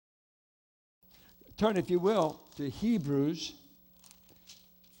turn, if you will, to Hebrews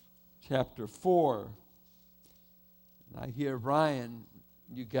chapter 4. And I hear Ryan,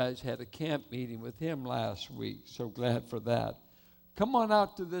 you guys had a camp meeting with him last week. So glad for that. Come on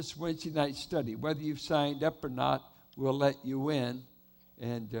out to this Wednesday night study. Whether you've signed up or not, we'll let you in.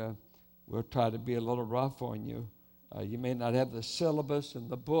 And we'll try to be a little rough on you. You may not have the syllabus and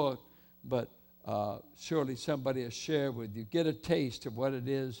the book, but surely somebody will share with you. Get a taste of what it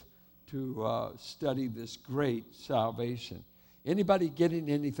is to study this great salvation. Anybody getting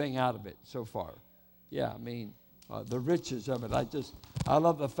anything out of it so far? Yeah, I mean, the riches of it. I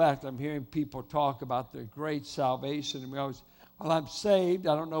love the fact I'm hearing people talk about the great salvation. And we always, well, I'm saved.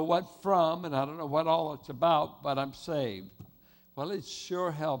 I don't know what from, and I don't know what all it's about, but I'm saved. Well, it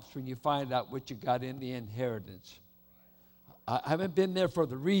sure helps when you find out what you got in the inheritance. I haven't been there for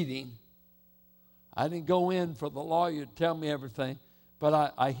the reading. I didn't go in for the lawyer to tell me everything.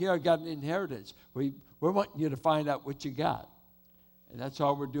 But I hear I got an inheritance. We're wanting you to find out what you got. And that's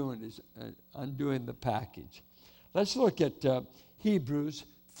all we're doing is undoing the package. Let's look at Hebrews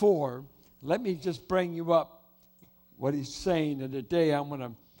 4. Let me just bring you up what he's saying. And today I'm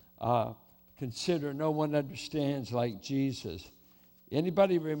going to consider no one understands like Jesus.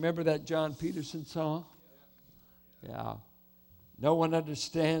 Anybody remember that John Peterson song? Yeah. No one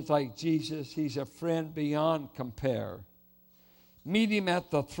understands like Jesus. He's a friend beyond compare. Meet him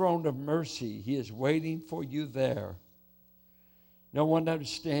at the throne of mercy. He is waiting for you there. No one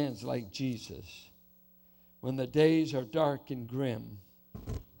understands like Jesus. When the days are dark and grim,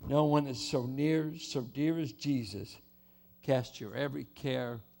 no one is so near, so dear as Jesus. Cast your every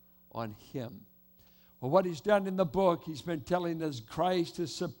care on him. Well, what he's done in the book, he's been telling us Christ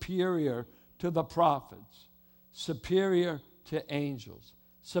is superior to the prophets, superior to angels,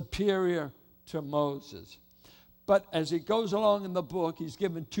 superior to Moses. But as he goes along in the book, he's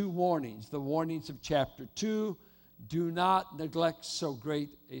given two warnings. The warnings of chapter 2, do not neglect so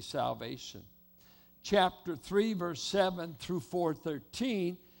great a salvation. Chapter 3, verse 7 through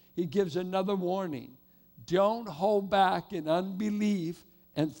 4:13, he gives another warning. Don't hold back in unbelief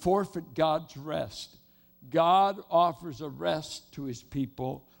and forfeit God's rest. God offers a rest to his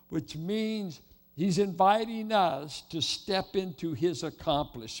people, which means he's inviting us to step into his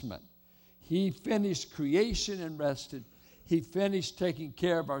accomplishment. He finished creation and rested. He finished taking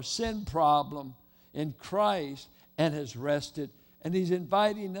care of our sin problem in Christ and has rested. And he's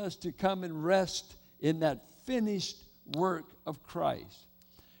inviting us to come and rest in that finished work of Christ.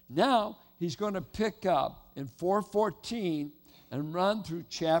 Now, he's going to pick up in 4:14 and run through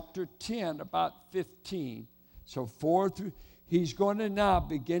chapter 10, about 15. So he's going to now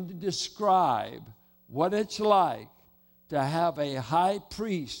begin to describe what it's like to have a high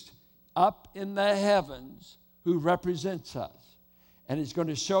priest up in the heavens who represents us. And he's going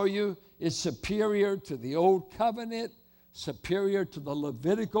to show you it's superior to the old covenant, superior to the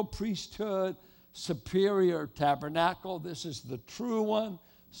Levitical priesthood, superior tabernacle. This is the true one,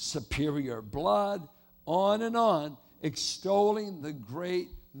 superior blood, on and on, extolling the great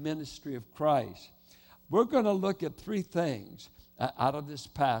ministry of Christ. We're going to look at three things out of this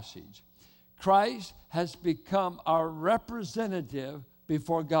passage. Christ has become our representative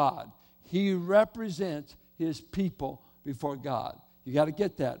before God. He represents his people before God. You got to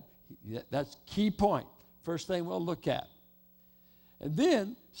get that. That's key point. First thing we'll look at. And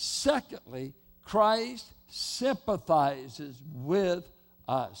then, secondly, Christ sympathizes with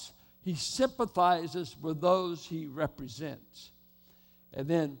us. He sympathizes with those he represents. And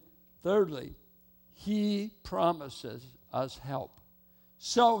then, thirdly, he promises us help.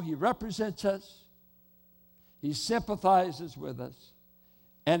 So he represents us, he sympathizes with us,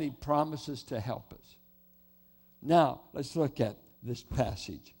 and he promises to help us. Now, let's look at this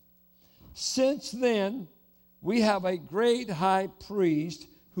passage. Since then, we have a great high priest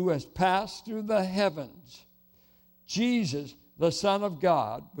who has passed through the heavens, Jesus, the Son of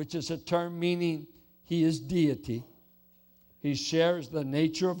God, which is a term meaning he is deity. He shares the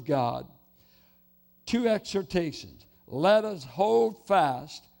nature of God. Two exhortations. Let us hold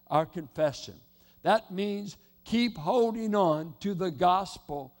fast our confession. That means keep holding on to the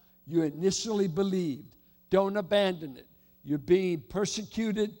gospel you initially believed. Don't abandon it. You're being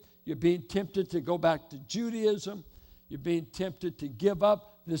persecuted. You're being tempted to go back to Judaism. You're being tempted to give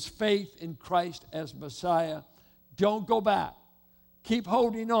up this faith in Christ as Messiah. Don't go back. Keep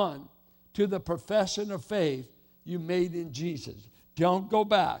holding on to the profession of faith you made in Jesus. Don't go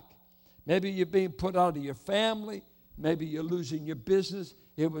back. Maybe you're being put out of your family. Maybe you're losing your business.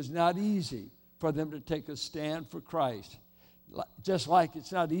 It was not easy for them to take a stand for Christ. Just like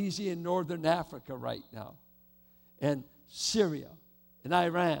it's not easy in northern Africa right now, and Syria, and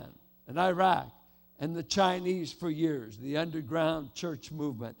Iran, and Iraq, and the Chinese for years, the underground church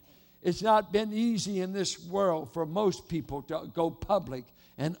movement. It's not been easy in this world for most people to go public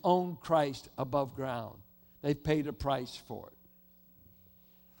and own Christ above ground. They paid a price for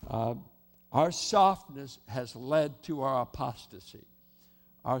it. Our softness has led to our apostasy.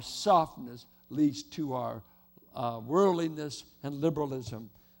 Our softness leads to our worldliness and liberalism.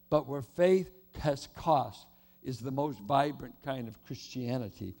 But where faith has cost is the most vibrant kind of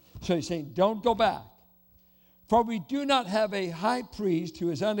Christianity. So he's saying, don't go back. For we do not have a high priest who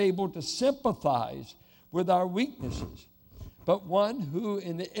is unable to sympathize with our weaknesses, but one who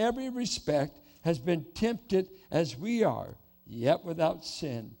in every respect has been tempted as we are, yet without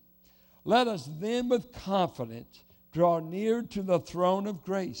sin. Let us then with confidence draw near to the throne of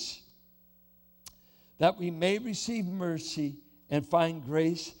grace, that we may receive mercy and find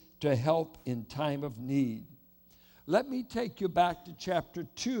grace to help in time of need. Let me take you back to chapter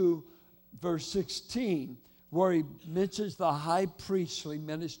 2, verse 16, where he mentions the high priestly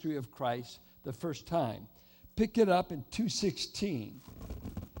ministry of Christ the first time. Pick it up in 2:16.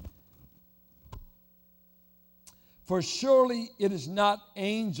 For surely it is not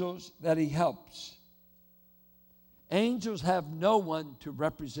angels that he helps. Angels have no one to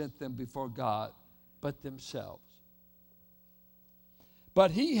represent them before God but themselves.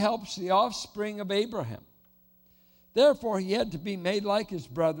 But he helps the offspring of Abraham. Therefore he had to be made like his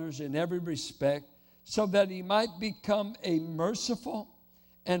brothers in every respect, so that he might become a merciful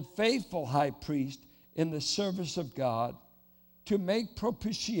and faithful high priest in the service of God, to make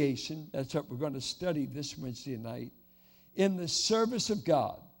propitiation, that's what we're going to study this Wednesday night, in the service of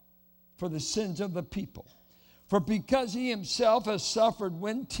God for the sins of the people. For because he himself has suffered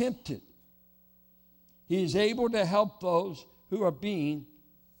when tempted, he is able to help those who are being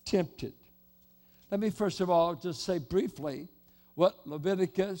tempted. Let me first of all just say briefly what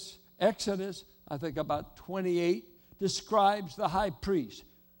Leviticus, Exodus, I think about 28, describes the high priest.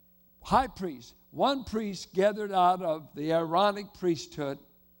 High priest, one priest gathered out of the Aaronic priesthood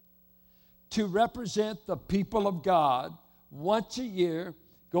to represent the people of God once a year,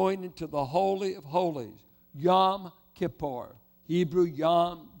 going into the Holy of Holies, Yom Kippur. Hebrew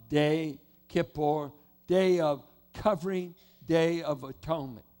Yom, day, Kippur, day of covering, day of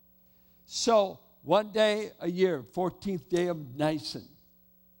atonement. So, one day a year, 14th day of Nisan,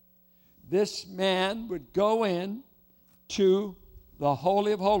 this man would go in to the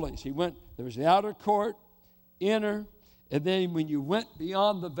Holy of Holies. He went, there was the outer court, inner, and then when you went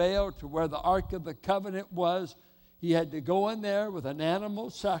beyond the veil to where the Ark of the Covenant was, he had to go in there with an animal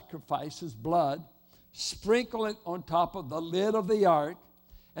sacrifice, his blood, sprinkle it on top of the lid of the ark,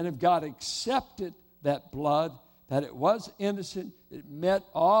 and if God accepted that blood, that it was innocent, it met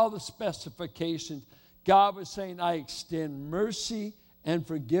all the specifications, God was saying, I extend mercy and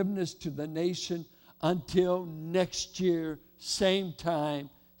forgiveness to the nation until next year, same time,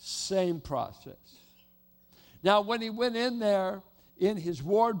 same process. Now, when he went in there, in his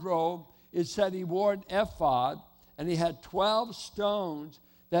wardrobe, it said he wore an ephod, and he had 12 stones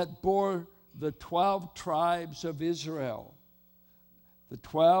that bore the 12 tribes of Israel. The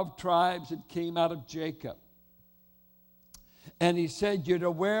 12 tribes that came out of Jacob. And he said, you're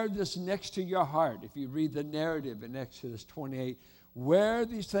to wear this next to your heart. If you read the narrative in Exodus 28, wear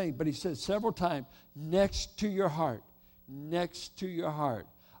these things. But he said several times, next to your heart, next to your heart.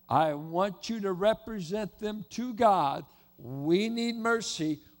 I want you to represent them to God. We need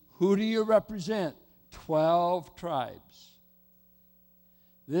mercy. Who do you represent? 12 tribes.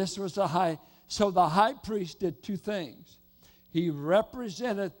 This was the high. So the high priest did two things. He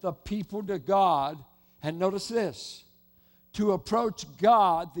represented the people to God. And notice this. To approach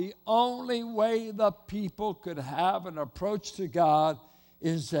God, the only way the people could have an approach to God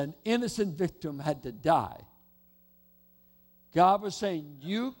is an innocent victim had to die. God was saying,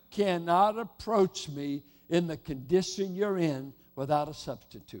 you cannot approach me in the condition you're in without a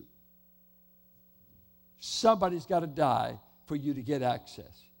substitute. Somebody's got to die for you to get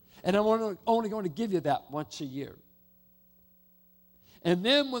access. And I'm only going to give you that once a year. And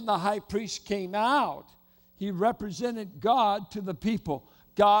then when the high priest came out, he represented God to the people.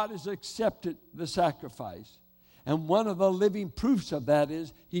 God has accepted the sacrifice. And one of the living proofs of that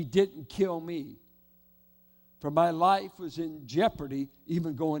is he didn't kill me. For my life was in jeopardy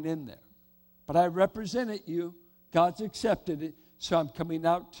even going in there. But I represented you. God's accepted it, so I'm coming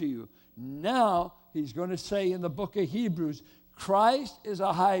out to you. Now, he's going to say in the book of Hebrews, Christ is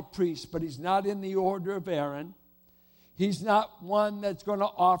a high priest, but he's not in the order of Aaron. He's not one that's going to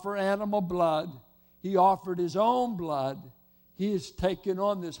offer animal blood. He offered his own blood. He has taken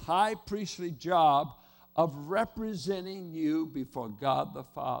on this high priestly job of representing you before God the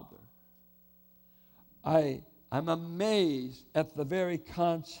Father. I'm amazed at the very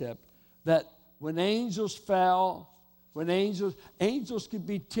concept that when angels fell, when angels could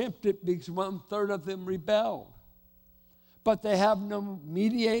be tempted because 1/3 of them rebelled. But they have no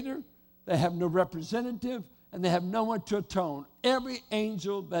mediator, they have no representative, and they have no one to atone. Every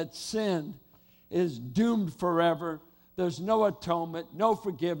angel that sinned is doomed forever. There's no atonement, no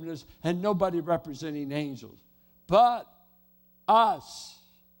forgiveness, and nobody representing angels. But us,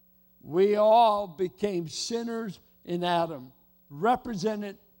 we all became sinners in Adam,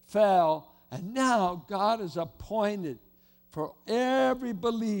 represented, fell, and now God has appointed for every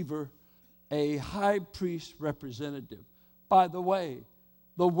believer a high priest representative. By the way,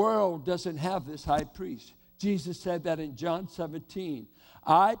 the world doesn't have this high priest. Jesus said that in John 17.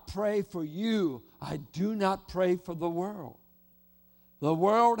 I pray for you. I do not pray for the world. The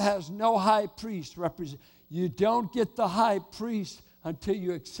world has no high priest represent. You don't get the high priest until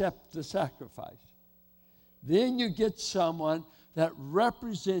you accept the sacrifice. Then you get someone that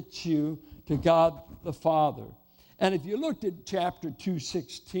represents you to God the Father. And if you looked at chapter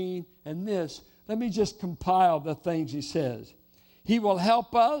 2:16 and this, let me just compile the things he says. He will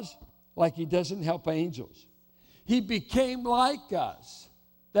help us like he doesn't help angels. He became like us,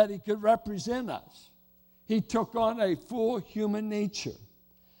 that he could represent us. He took on a full human nature.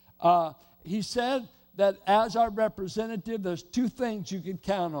 He said that as our representative, there's two things you can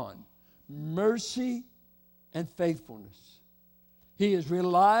count on: mercy and faithfulness. He is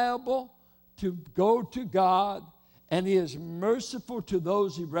reliable to go to God, and he is merciful to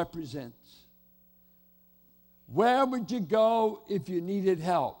those he represents. Where would you go if you needed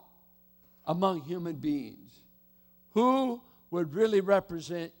help among human beings? Who would really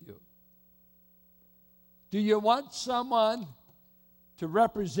represent you? Do you want someone to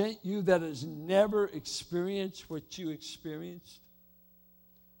represent you that has never experienced what you experienced?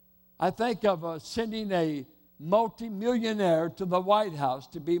 I think of sending a multimillionaire to the White House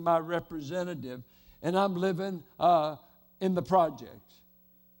to be my representative, and I'm living in the projects.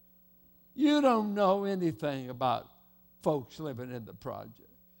 You don't know anything about folks living in the projects.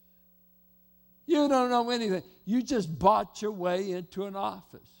 You don't know anything. You just bought your way into an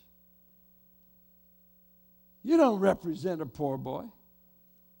office. You don't represent a poor boy.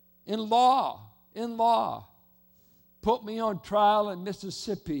 In law, put me on trial in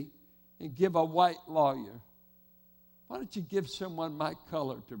Mississippi and give a white lawyer. Why don't you give someone my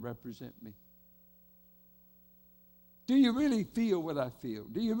color to represent me? Do you really feel what I feel?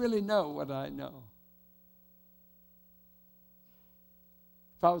 Do you really know what I know?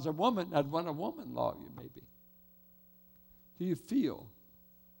 If I was a woman, I'd want a woman lawyer, maybe. Do you feel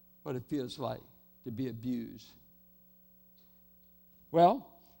what it feels like to be abused? Well,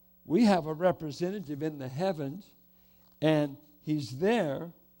 we have a representative in the heavens, and he's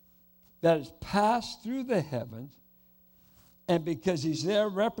there that has passed through the heavens, and because he's there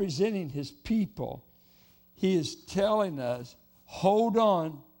representing his people, he is telling us, hold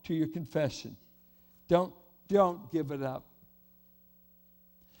on to your confession. Don't give it up.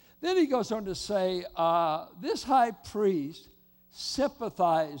 Then he goes on to say, this high priest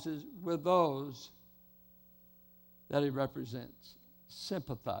sympathizes with those that he represents.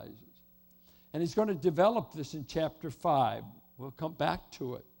 Sympathizes. And he's going to develop this in chapter 5. We'll come back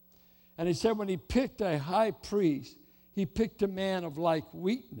to it. And he said when he picked a high priest, he picked a man of like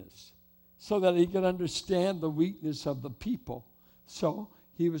weakness so that he could understand the weakness of the people. So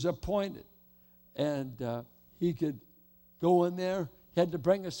he was appointed. And he could go in there. He had to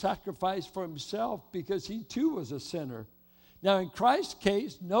bring a sacrifice for himself because he too was a sinner. Now in Christ's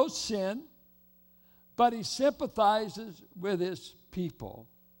case, no sin, but he sympathizes with his people.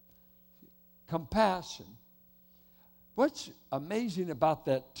 Compassion. What's amazing about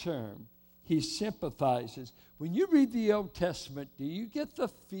that term, he sympathizes. When you read the Old Testament, do you get the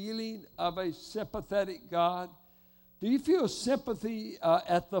feeling of a sympathetic God? Do you feel sympathy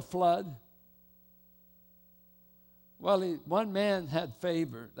at the flood? Well, one man had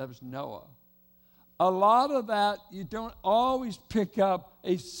favor. That was Noah. A lot of that, you don't always pick up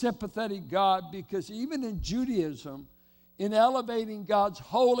a sympathetic God, because even in Judaism, in elevating God's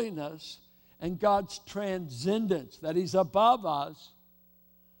holiness and God's transcendence, that he's above us,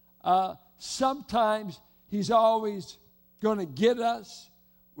 sometimes he's always going to get us.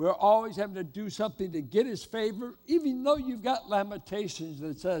 We're always having to do something to get his favor, even though you've got Lamentations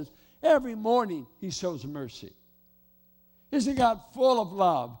that says every morning he shows mercy. Isn't God full of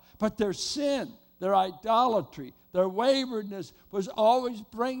love? But their sin, their idolatry, their waywardness was always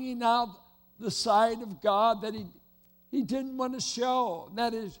bringing out the side of God that he didn't want to show. And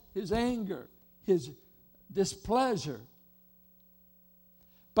that is his anger, his displeasure.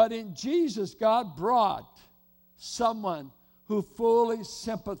 But in Jesus, God brought someone who fully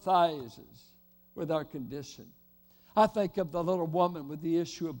sympathizes with our condition. I think of the little woman with the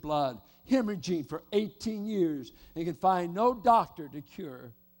issue of blood, hemorrhaging for 18 years and could find no doctor to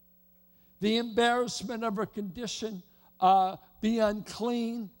cure. The embarrassment of her condition, be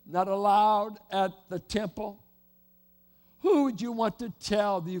unclean, not allowed at the temple. Who would you want to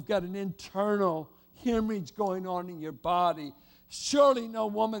tell that you've got an internal hemorrhage going on in your body? Surely no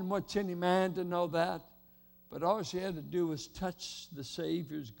woman wants any man to know that. But all she had to do was touch the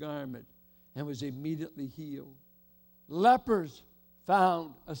Savior's garment and was immediately healed. Lepers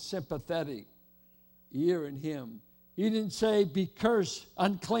found a sympathetic ear in him. He didn't say, be cursed,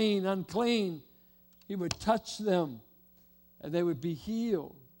 unclean, unclean. He would touch them and they would be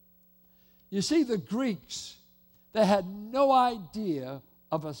healed. You see, the Greeks, they had no idea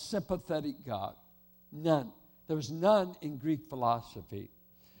of a sympathetic God. None. There was none in Greek philosophy.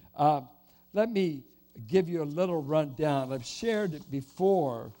 Let me give you a little rundown. I've shared it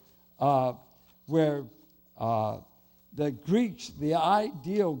before where the Greeks, the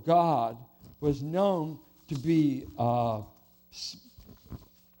ideal God was known to be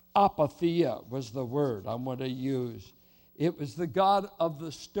apatheia was the word I want to use. It was the God of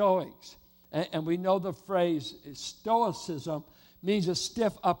the Stoics. And we know the phrase Stoicism means a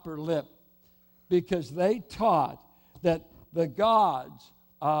stiff upper lip because they taught that the gods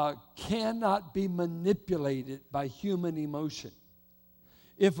cannot be manipulated by human emotion.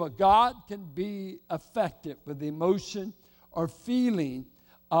 If a God can be affected with emotion or feeling,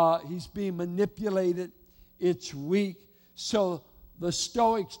 he's being manipulated, it's weak. So the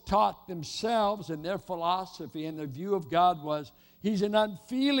Stoics taught themselves, and their philosophy and their view of God was, he's an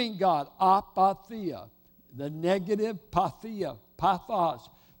unfeeling God, apatheia, the negative patheia, pathos.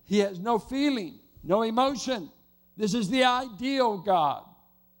 He has no feeling, no emotion. This is the ideal God.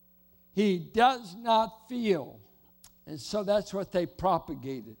 He does not feel. And so that's what they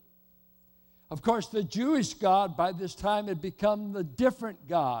propagated. Of course, the Jewish God by this time had become the different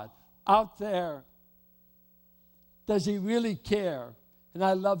God out there. Does he really care? And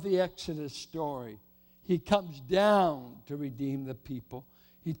I love the Exodus story. He comes down to redeem the people.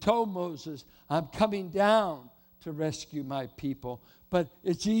 He told Moses, I'm coming down to rescue my people. But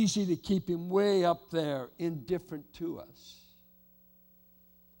it's easy to keep him way up there, indifferent to us.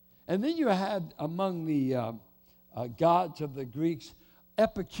 And then you had among the gods of the Greeks,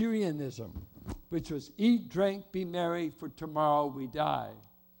 Epicureanism, which was eat, drink, be merry, for tomorrow we die.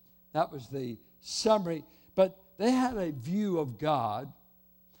 That was the summary. But they had a view of God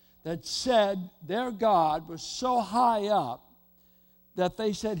that said their God was so high up that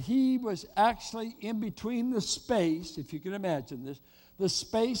they said he was actually in between the space, if you can imagine this, the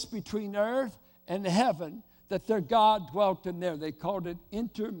space between earth and heaven, that their God dwelt in there. They called it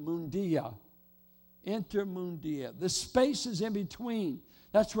intermundia. Intermundia. The spaces in between.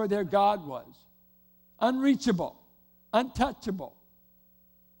 That's where their God was. Unreachable. Untouchable.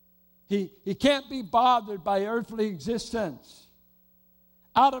 He can't be bothered by earthly existence.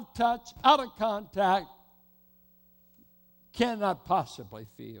 Out of touch, out of contact. Cannot possibly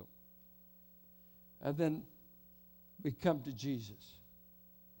feel. And then we come to Jesus.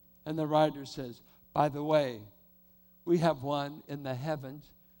 And the writer says, by the way, we have one in the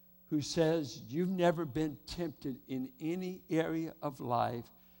heavens who says, you've never been tempted in any area of life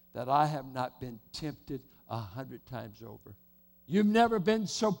that I have not been tempted 100 times over. You've never been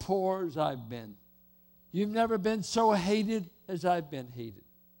so poor as I've been. You've never been so hated as I've been hated.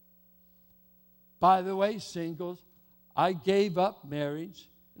 By the way, singles, I gave up marriage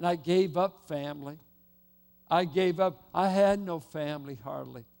and I gave up family. I had no family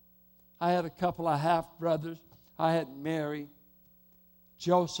hardly. I had a couple of half-brothers. I hadn't married.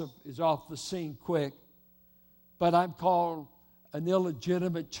 Joseph is off the scene quick. But I'm called an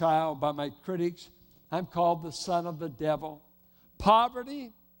illegitimate child by my critics. I'm called the son of the devil.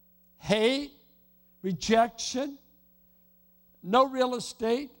 Poverty, hate, rejection, no real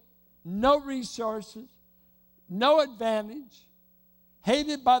estate, no resources, no advantage,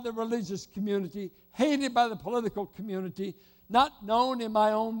 hated by the religious community, hated by the political community, not known in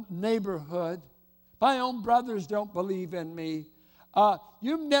my own neighborhood. My own brothers don't believe in me.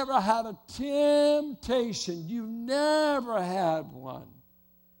 You've never had a temptation. You've never had one.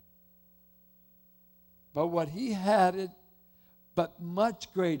 But what he had it, but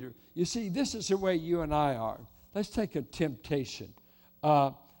much greater. You see, this is the way you and I are. Let's take a temptation.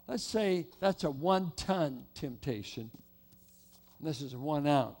 Let's say that's a 1-ton temptation. This is a 1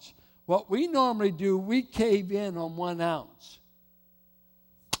 ounce. What we normally do, we cave in on 1 ounce.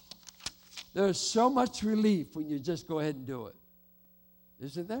 There's so much relief when you just go ahead and do it.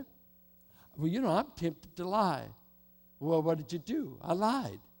 Isn't there? Well, I'm tempted to lie. Well, what did you do? I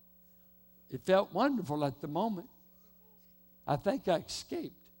lied. It felt wonderful at the moment. I think I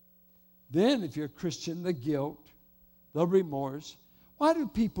escaped. Then, if you're a Christian, the guilt, the remorse. Why do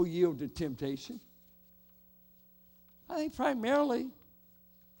people yield to temptation? I think primarily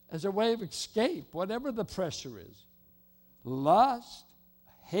as a way of escape, whatever the pressure is. Lust,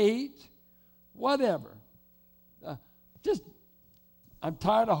 hate, whatever. I'm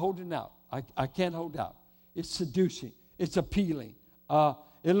tired of holding out. I can't hold out. It's seducing. It's appealing.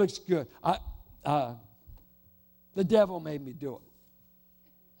 It looks good. The devil made me do it.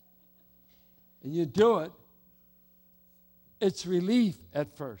 And you do it, it's relief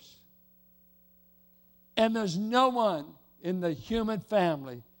at first. And there's no one in the human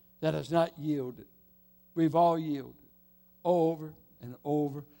family that has not yielded. We've all yielded over and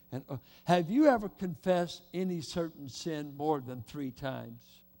over and over. Have you ever confessed any certain sin more than 3 times?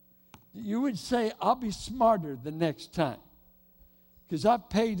 You would say, I'll be smarter the next time. Because I've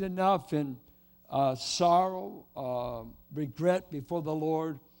paid enough in sorrow, regret before the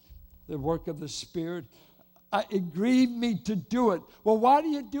Lord, the work of the Spirit. It grieved me to do it. Well, why do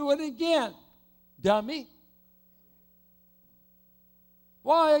you do it again, dummy?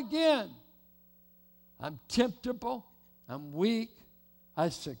 Why again? I'm temptable. I'm weak. I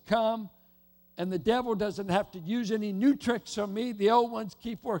succumb. And the devil doesn't have to use any new tricks on me. The old ones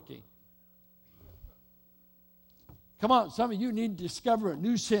keep working. Come on, some of you need to discover a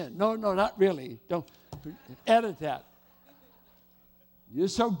new sin. No, not really. Don't edit that. You're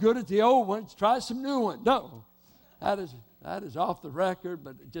so good at the old ones, try some new ones. No, that is off the record,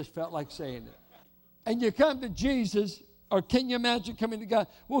 but it just felt like saying it. And you come to Jesus, or can you imagine coming to God?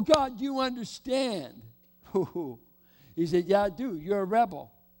 Well, God, you understand. He said, yeah, I do. You're a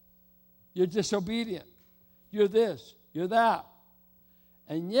rebel. You're disobedient. You're this. You're that.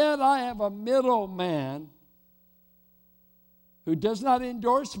 And yet I have a middleman who does not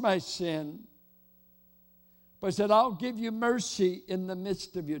endorse my sin, but said, I'll give you mercy in the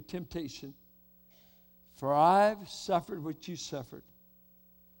midst of your temptation. For I've suffered what you suffered.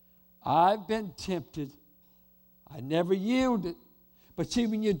 I've been tempted. I never yielded. But see,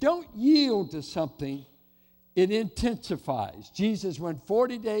 when you don't yield to something, it intensifies. Jesus went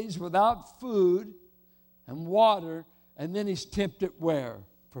 40 days without food and water, and then he's tempted where?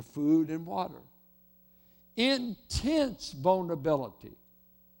 For food and water. Intense vulnerability.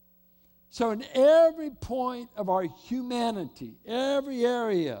 So in every point of our humanity, every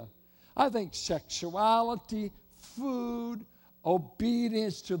area, I think sexuality, food,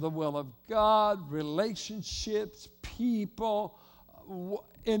 obedience to the will of God, relationships, people,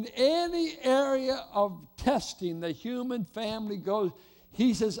 in any area of testing the human family goes,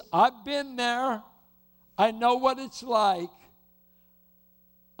 he says, I've been there. I know what it's like.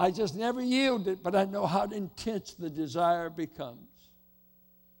 I just never yielded, but I know how intense the desire becomes.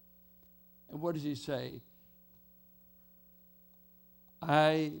 And what does he say?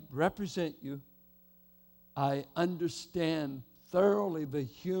 I represent you. I understand thoroughly the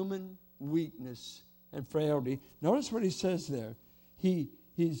human weakness and frailty. Notice what he says there.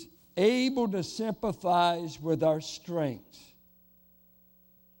 He's able to sympathize with our strengths.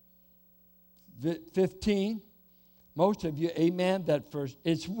 15, most of you, amen, that first.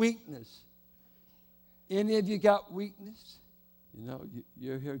 It's weakness. Any of you got weakness? You know,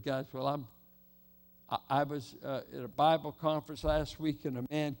 you're here, guys. Well, I was at a Bible conference last week, and a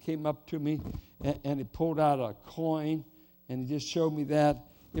man came up to me, and he pulled out a coin, and he just showed me that.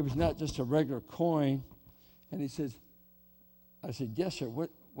 It was not just a regular coin. And he says, I said, yes, sir,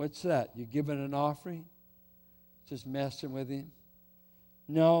 what's that? You giving an offering? Just messing with him?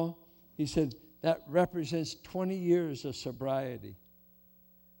 No. He said, that represents 20 years of sobriety.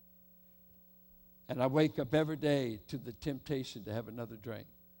 And I wake up every day to the temptation to have another drink.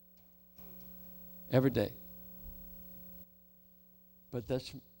 Every day. But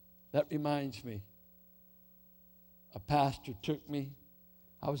that reminds me. A pastor took me.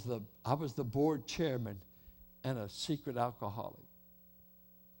 I was the board chairman and a secret alcoholic.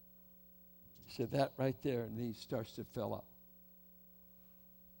 He said that right there, and he starts to fill up.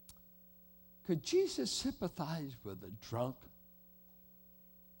 Could Jesus sympathize with a drunk?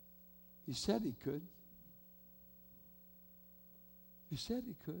 He said he could. He said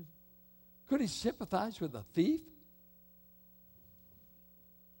he could. Could he sympathize with a thief?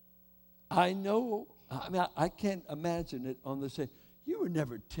 I know, I can't imagine it on the same. You were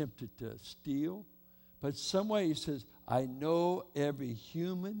never tempted to steal, but some way he says, I know every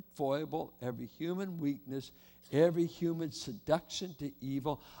human foible, every human weakness, every human seduction to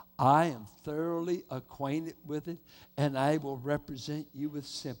evil. I am thoroughly acquainted with it, and I will represent you with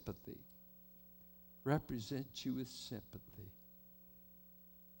sympathy. Represent you with sympathy.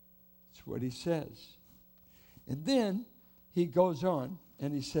 That's what he says. And then he goes on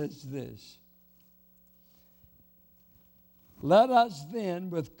and he says this. Let us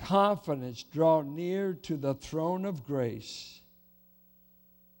then with confidence draw near to the throne of grace,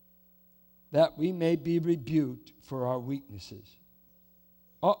 that we may be rebuked for our weaknesses.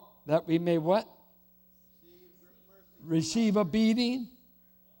 Oh, that we may what? Receive a beating?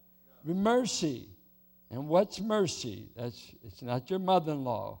 Mercy. And what's mercy? It's not your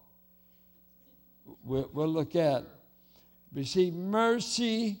mother-in-law. We'll look at. Receive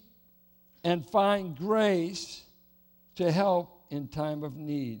mercy and find grace to help in time of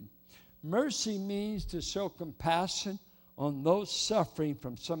need. Mercy means to show compassion on those suffering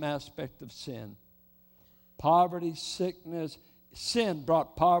from some aspect of sin. Poverty, sickness. Sin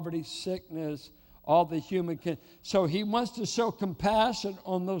brought poverty, sickness, all the human can. So he wants to show compassion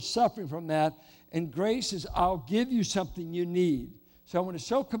on those suffering from that. And grace is, I'll give you something you need. So I want to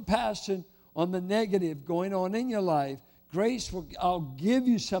show compassion on the negative going on in your life. Grace will, I'll give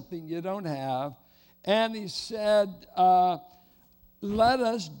you something you don't have. And he said, let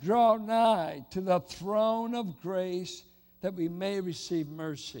us draw nigh to the throne of grace that we may receive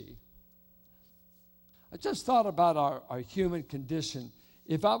mercy. I just thought about our human condition.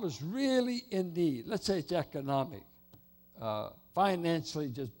 If I was really in need, let's say it's economic, financially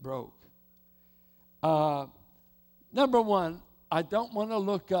just broke. Number one, I don't want to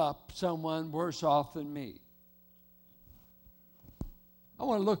look up someone worse off than me. I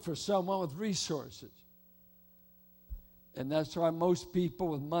want to look for someone with resources. And that's why most people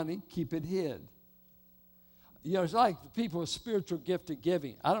with money keep it hid. You know, it's like people with spiritual gift of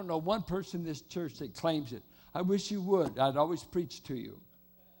giving. I don't know one person in this church that claims it. I wish you would. I'd always preach to you.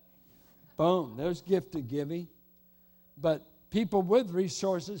 Boom, there's gift of giving. But people with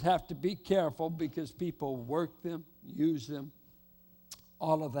resources have to be careful because people work them, use them,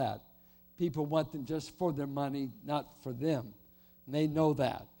 all of that. People want them just for their money, not for them. And they know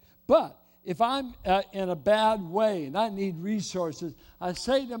that. But if I'm in a bad way and I need resources, I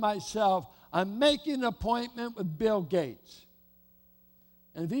say to myself, I'm making an appointment with Bill Gates.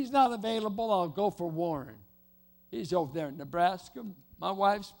 And if he's not available, I'll go for Warren. He's over there in Nebraska. My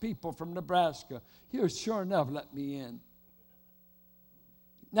wife's people from Nebraska. He'll sure enough let me in.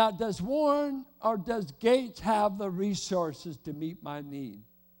 Now, does Warren or does Gates have the resources to meet my need?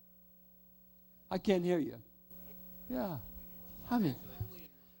 I can't hear you. Yeah. I mean,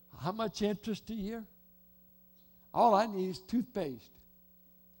 how much interest a year? All I need is toothpaste.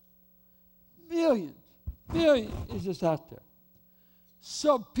 Billions is just out there.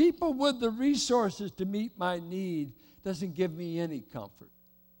 So people with the resources to meet my need doesn't give me any comfort.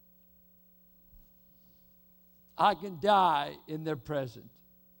 I can die in their presence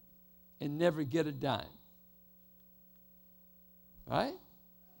and never get a dime. Right?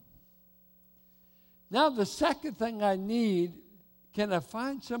 Now the second thing I need, can I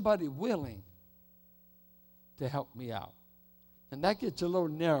find somebody willing to help me out? And that gets a little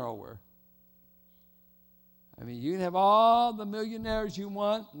narrower. I mean, you can have all the millionaires you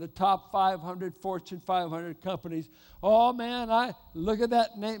want, the top 500, Fortune 500 companies. Oh, man, I look at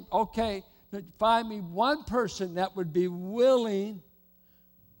that name. Okay, find me one person that would be willing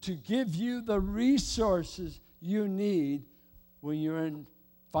to give you the resources you need when you're in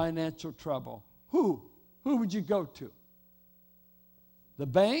financial trouble. Who? Who would you go to? The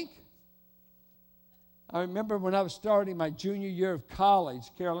bank? I remember when I was starting my junior year of college,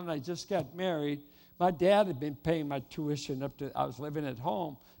 Carolyn and I just got married. My dad had been paying my tuition I was living at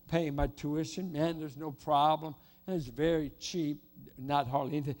home, paying my tuition. Man, there's no problem. And it's very cheap, not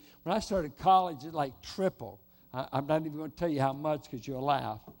hardly anything. When I started college, it like tripled. I'm not even going to tell you how much because you'll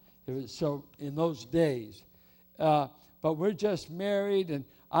laugh. It was so in those days. But we're just married, and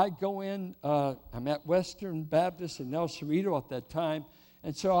I go in. I'm at Western Baptist in El Cerrito at that time.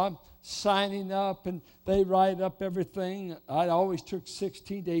 And so I'm signing up, and they write up everything. I always took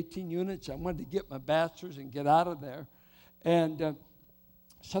 16 to 18 units. I wanted to get my bachelor's and get out of there. And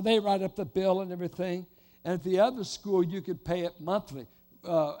so they write up the bill and everything. And at the other school, you could pay it monthly.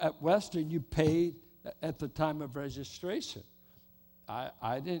 At Western, you paid at the time of registration.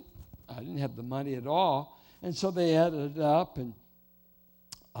 I didn't have the money at all. And so they added it up and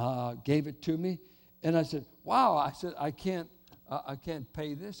gave it to me. And I said, wow. I said, I can't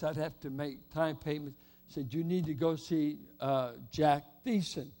pay this. I'd have to make time payments. I said, you need to go see Jack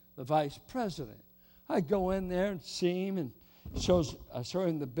Thiessen, the vice president. I go in there and see him, and I show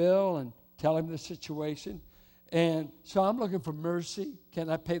him the bill and tell him the situation. And so I'm looking for mercy. Can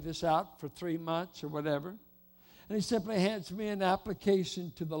I pay this out for 3 months or whatever? And he simply hands me an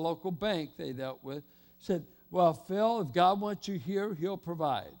application to the local bank they dealt with. Said, well, Phil, if God wants you here, he'll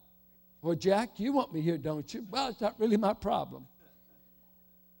provide. Well, Jack, you want me here, don't you? Well, it's not really my problem.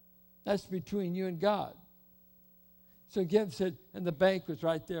 That's between you and God. So again, said, and the bank was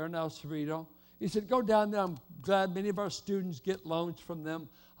right there in El Cerrito. He said, go down there. I'm glad many of our students get loans from them.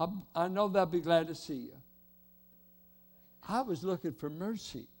 I know they'll be glad to see you. I was looking for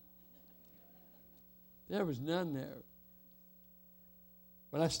mercy. There was none there.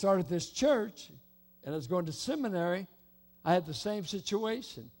 When I started this church and I was going to seminary, I had the same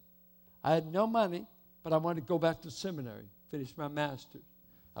situation. I had no money, but I wanted to go back to seminary, finish my master's.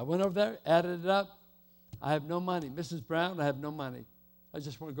 I went over there, added it up. I have no money. Mrs. Brown, I have no money. I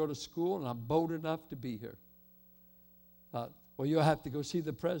just want to go to school, and I'm bold enough to be here. Well, you'll have to go see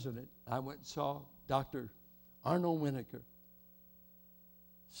the president. I went and saw Dr. Arnold Winokur.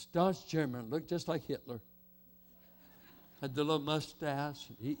 Staunch German, looked just like Hitler. Had the little mustache.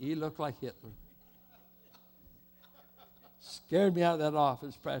 He looked like Hitler. Scared me out of that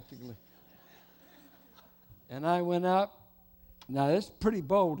office practically. And I went up. Now, that's pretty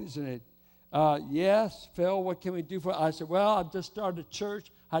bold, isn't it? Yes, Phil, what can we do for you? I said, well, I've just started a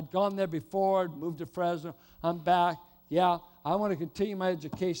church. I'd gone there before, moved to Fresno. I'm back. Yeah, I want to continue my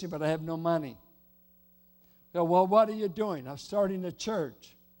education, but I have no money. So, well, what are you doing? I'm starting a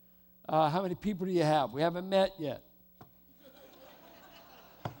church. How many people do you have? We haven't met yet.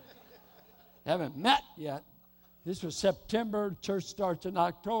 Haven't met yet. This was September. Church starts in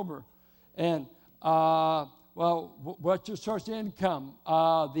October. And, well, what's your source of income?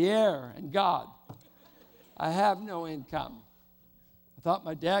 The air and God. I have no income. I thought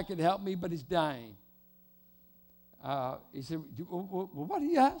my dad could help me, but he's dying. He said, well, what are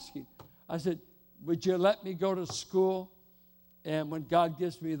you asking? I said, would you let me go to school? And when God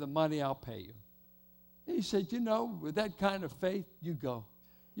gives me the money, I'll pay you. And he said, you know, with that kind of faith, you go.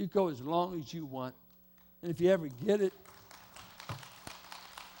 You go as long as you want. And if you ever get it,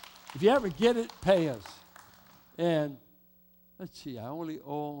 pay us. And let's see, I only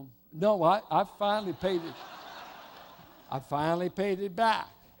owe, no, I finally paid it. I finally paid it back.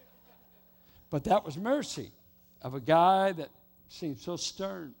 But that was mercy of a guy that seemed so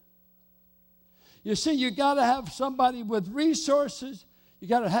stern. You see, you got to have somebody with resources. You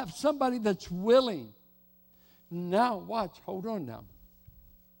got to have somebody that's willing. Now, watch, hold on now.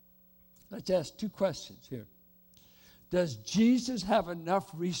 Let's ask 2 questions here. Does Jesus have enough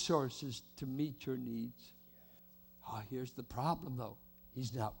resources to meet your needs? Oh, here's the problem, though.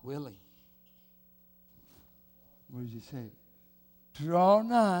 He's not willing. What does he say? Draw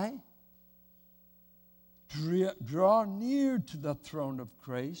nigh, draw near to the throne of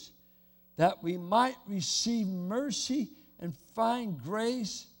grace, that we might receive mercy and find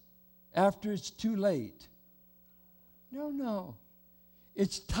grace after it's too late. No.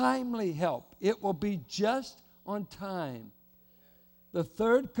 It's timely help. It will be just on time. The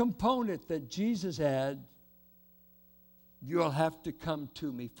third component that Jesus had, you'll have to come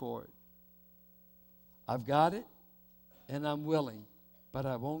to me for it. I've got it, and I'm willing, but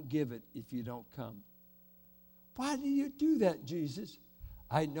I won't give it if you don't come. Why do you do that, Jesus?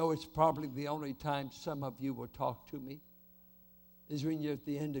 I know it's probably the only time some of you will talk to me is when you're at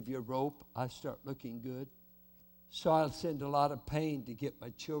the end of your rope. I start looking good. So I'll send a lot of pain to get my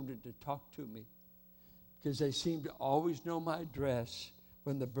children to talk to me because they seem to always know my address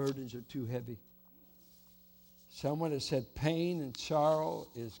when the burdens are too heavy. Someone has said pain and sorrow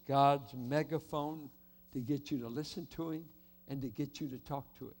is God's megaphone to get you to listen to him and to get you to talk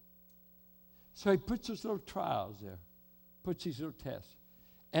to it. So he puts those little trials there, puts these little tests.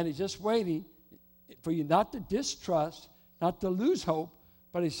 And he's just waiting for you not to distrust, not to lose hope,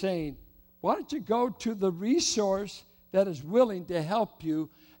 but he's saying, why don't you go to the resource that is willing to help you?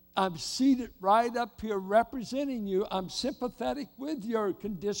 I'm seated right up here representing you. I'm sympathetic with your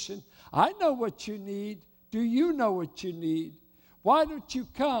condition. I know what you need. Do you know what you need? Why don't you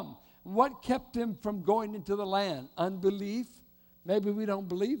come? What kept them from going into the land? Unbelief? Maybe we don't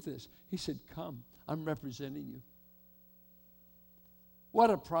believe this. He said, come. I'm representing you.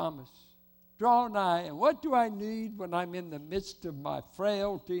 What a promise. Draw nigh. And what do I need when I'm in the midst of my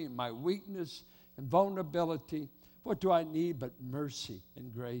frailty and my weakness and vulnerability? What do I need but mercy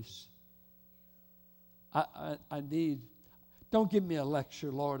and grace? I need, don't give me a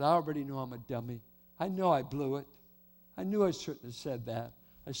lecture, Lord. I already know I'm a dummy. I know I blew it. I knew I shouldn't have said that.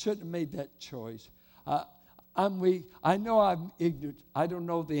 I shouldn't have made that choice. I'm weak. I know I'm ignorant. I don't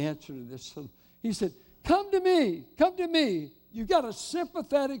know the answer to this. So he said, Come to me. Come to me. You got a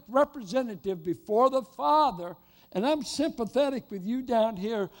sympathetic representative before the Father, and I'm sympathetic with you down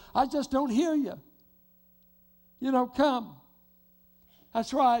here. I just don't hear you. You know, come.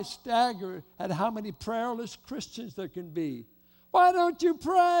 That's why I stagger at how many prayerless Christians there can be. Why don't you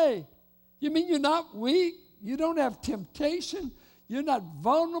pray? You mean you're not weak? You don't have temptation? You're not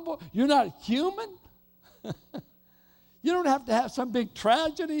vulnerable? You're not human? You don't have to have some big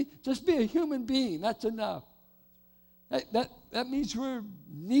tragedy. Just be a human being. That's enough. That means we're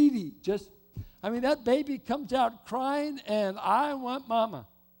needy. That baby comes out crying, and I want mama.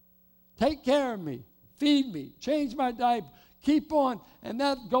 Take care of me. Feed me. Change my diaper. Keep on. And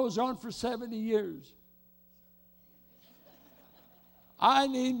that goes on for 70 years. I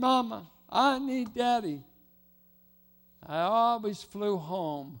need mama. I need daddy. I always flew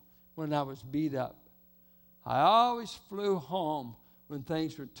home when I was beat up. I always flew home when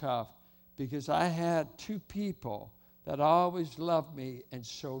things were tough because I had two people that always loved me and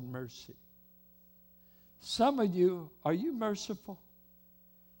showed mercy. Some of you, are you merciful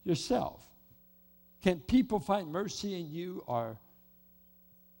yourself? Can people find mercy in you, or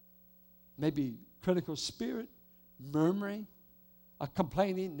maybe critical spirit, murmuring, a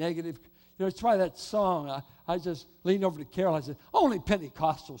complaining, negative? You know, it's why that song, I just leaned over to Carol. I said, only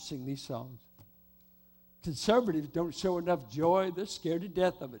Pentecostals sing these songs. Conservatives don't show enough joy. They're scared to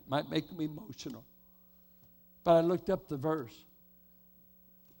death of it. Might make them emotional. But I looked up the verse.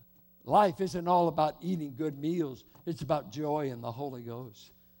 Life isn't all about eating good meals. It's about joy in the Holy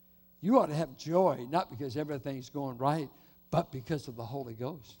Ghost. You ought to have joy, not because everything's going right, but because of the Holy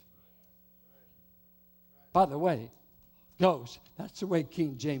Ghost. By the way, Ghost, that's the way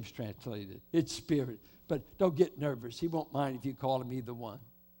King James translated it. It's spirit. But don't get nervous. He won't mind if you call him either one.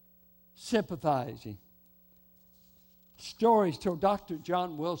 Sympathizing. Stories told. Dr.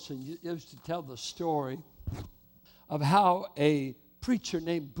 John Wilson used to tell the story of how a preacher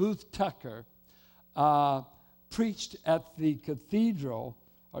named Booth Tucker preached at the cathedral,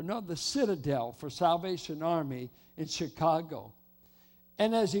 the Citadel for Salvation Army in Chicago.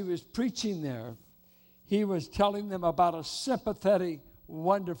 And as he was preaching there, he was telling them about a sympathetic,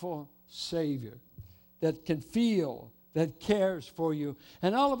 wonderful Savior that can feel, that cares for you.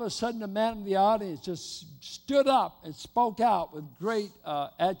 And all of a sudden, a man in the audience just stood up and spoke out with great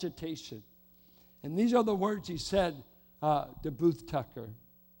agitation. And these are the words he said to Booth Tucker.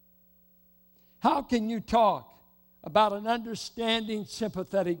 How can you talk about an understanding,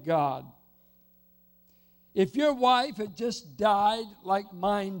 sympathetic God? If your wife had just died like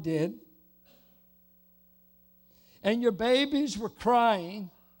mine did, and your babies were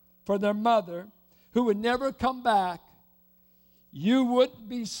crying for their mother who would never come back, you wouldn't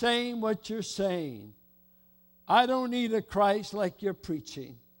be saying what you're saying. I don't need a Christ like you're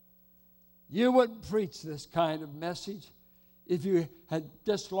preaching. You wouldn't preach this kind of message if you had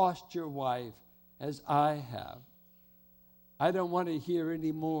just lost your wife, as I have. I don't want to hear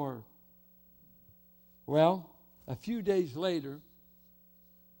any more. Well, a few days later,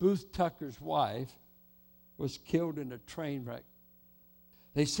 Booth Tucker's wife was killed in a train wreck.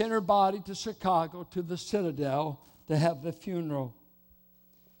 They sent her body to Chicago, to the Citadel, to have the funeral.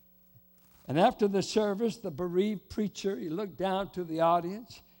 And after the service, the bereaved preacher, he looked down to the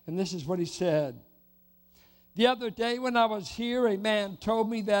audience, and this is what he said. The other day when I was here, a man told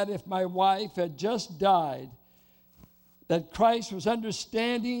me that if my wife had just died, that Christ was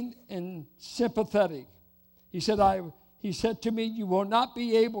understanding and sympathetic. He said to me, you will not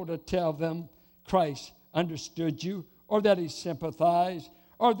be able to tell them Christ understood you, or that he sympathized,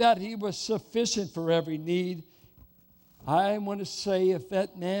 or that he was sufficient for every need. I want to say, if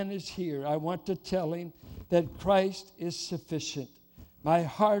that man is here, I want to tell him that Christ is sufficient. My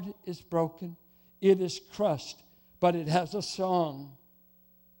heart is broken. It is crushed, but it has a song.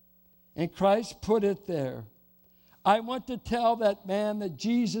 And Christ put it there. I want to tell that man that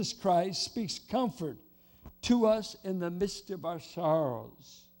Jesus Christ speaks comfort to us in the midst of our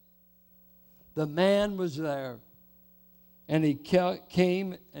sorrows. The man was there, and he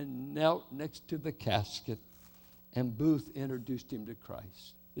came and knelt next to the casket, and Booth introduced him to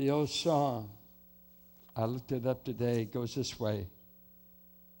Christ. The old song, I looked it up today, it goes this way.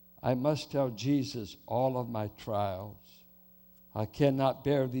 I must tell Jesus all of my trials. I cannot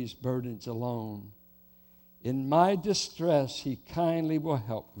bear these burdens alone. In my distress, he kindly will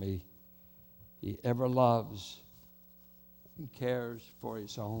help me. He ever loves and cares for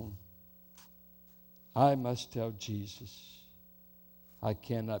his own. I must tell Jesus, I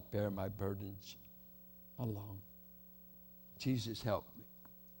cannot bear my burdens alone. Jesus, help me.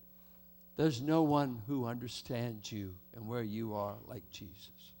 There's no one who understands you and where you are like Jesus.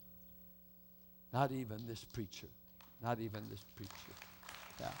 Not even this preacher. Not even this preacher.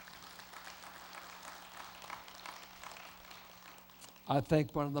 Yeah. I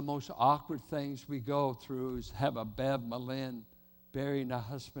think one of the most awkward things we go through is have a Bev Malin burying a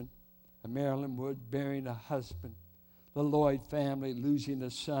husband, a Marilyn Wood burying a husband, the Lloyd family losing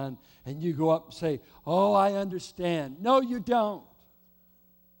a son, and you go up and say, oh, I understand. No, you don't.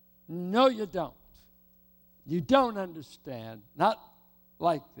 No, you don't. You don't understand. Not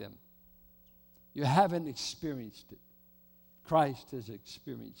like them. You haven't experienced it. Christ has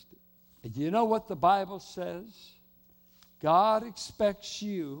experienced it. And you know what the Bible says? God expects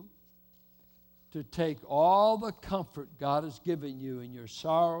you to take all the comfort God has given you in your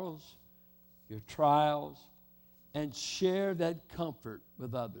sorrows, your trials, and share that comfort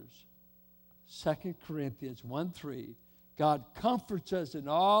with others. 2 Corinthians 1:3, God comforts us in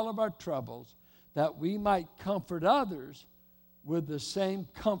all of our troubles that we might comfort others with the same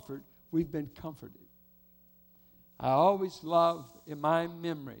comfort we've been comforted. I always love, in my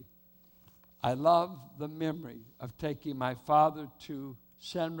memory, I love the memory of taking my father to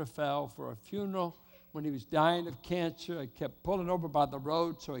San Rafael for a funeral when he was dying of cancer. I kept pulling over by the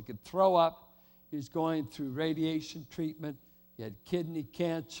road so he could throw up. He was going through radiation treatment. He had kidney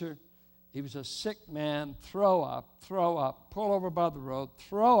cancer. He was a sick man. Throw up, pull over by the road,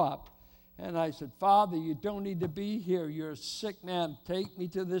 throw up. And I said, Father, you don't need to be here. You're a sick man. Take me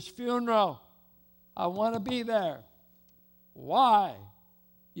to this funeral. I want to be there. Why?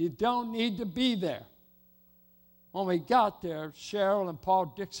 You don't need to be there. When we got there, Cheryl and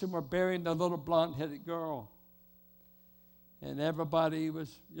Paul Dixon were burying the little blonde-headed girl. And everybody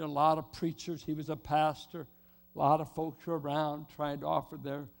was, a lot of preachers. He was a pastor. A lot of folks were around trying to offer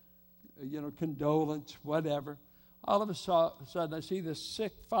their, condolence, whatever. All of a sudden, I see this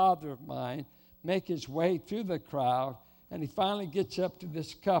sick father of mine make his way through the crowd, and he finally gets up to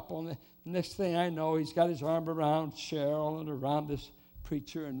this couple. And the next thing I know, he's got his arm around Cheryl and around this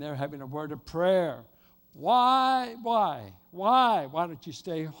preacher, and they're having a word of prayer. Why? Why don't you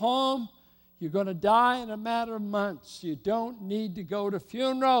stay home? You're going to die in a matter of months. You don't need to go to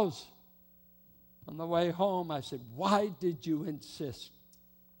funerals. On the way home, I said, why did you insist?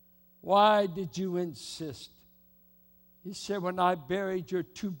 Why did you insist? He said, when I buried your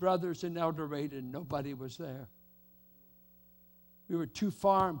two brothers in El Dorado, nobody was there. We were two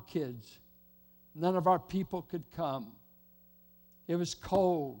farm kids. None of our people could come. It was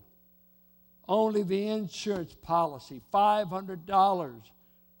cold. Only the insurance policy, $500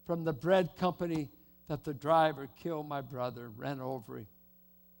 from the bread company that the driver killed my brother, ran over him.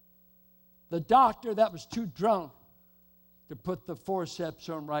 The doctor that was too drunk to put the forceps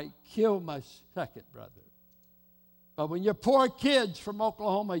on right killed my second brother. But when you're poor kids from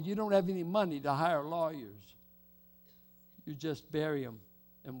Oklahoma, you don't have any money to hire lawyers. You just bury them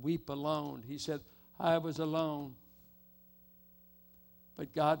and weep alone. He said, I was alone.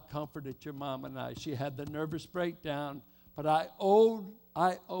 But God comforted your mom and I. She had the nervous breakdown, but I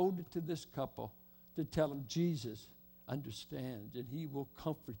owed it to this couple to tell them Jesus understands and he will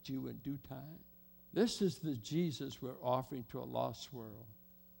comfort you in due time. This is the Jesus we're offering to a lost world.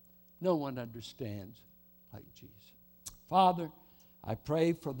 No one understands like Jesus. Father, I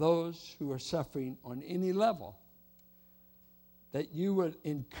pray for those who are suffering on any level, that you would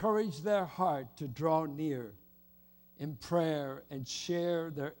encourage their heart to draw near in prayer and share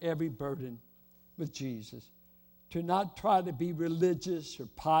their every burden with Jesus. To not try to be religious or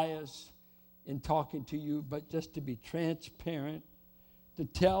pious in talking to you, but just to be transparent, to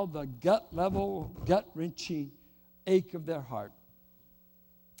tell the gut-wrenching ache of their heart.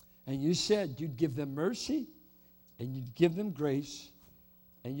 And you said you'd give them mercy, and you'd give them grace,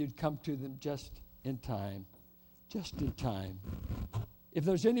 and you'd come to them just in time. Just in time. If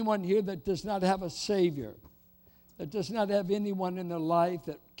there's anyone here that does not have a Savior, that does not have anyone in their life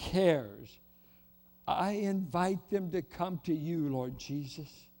that cares, I invite them to come to you, Lord Jesus.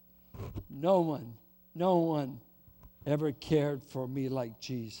 No one ever cared for me like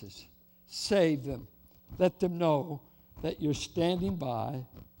Jesus. Save them. Let them know that you're standing by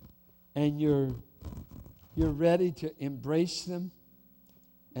and you're ready to embrace them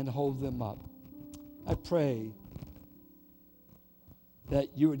and hold them up. I pray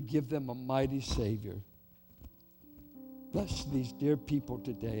that you would give them a mighty Savior. Bless these dear people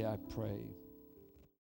today, I pray.